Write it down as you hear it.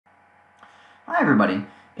Hi everybody.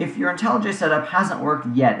 If your IntelliJ setup hasn't worked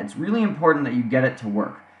yet, it's really important that you get it to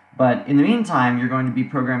work. But in the meantime, you're going to be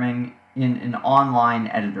programming in an online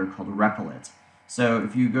editor called Repl.it. So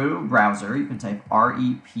if you go to a browser, you can type repl.it,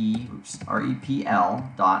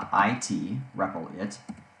 Repl.it,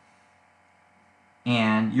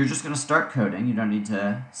 and you're just going to start coding. You don't need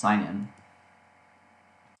to sign in.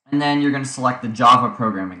 And then you're going to select the Java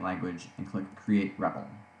programming language and click Create Repl.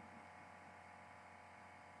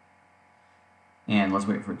 And let's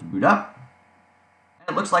wait for it to boot up. And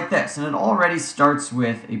it looks like this, and it already starts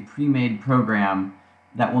with a pre-made program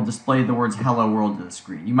that will display the words "Hello World" to the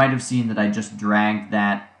screen. You might have seen that I just dragged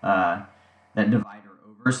that divider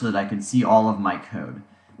over so that I could see all of my code.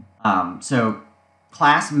 So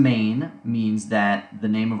class main means that the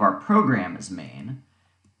name of our program is main.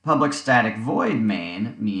 Public static void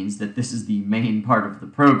main means that this is the main part of the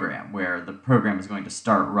program where the program is going to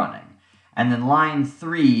start running. And then line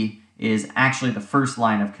 3 is actually the first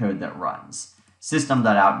line of code that runs.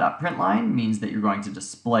 System.out.println means that you're going to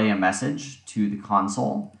display a message to the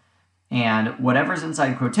console, and whatever's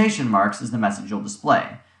inside quotation marks is the message you'll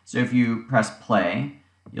display. So if you press play,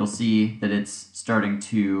 you'll see that it's starting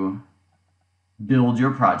to build your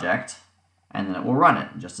project, and then it will run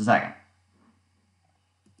it in just a second.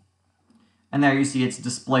 And there you see it's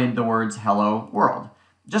displayed the words "Hello World."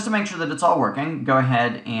 Just to make sure that it's all working, go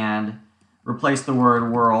ahead and replace the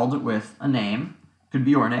word world with a name. Could be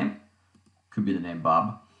your name. Could be the name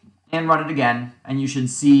Bob. And run it again, and you should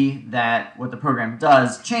see that what the program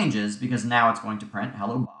does changes because now it's going to print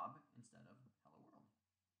 "Hello Bob" instead of "Hello World."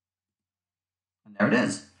 And there it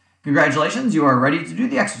is. Congratulations, you are ready to do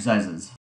the exercises.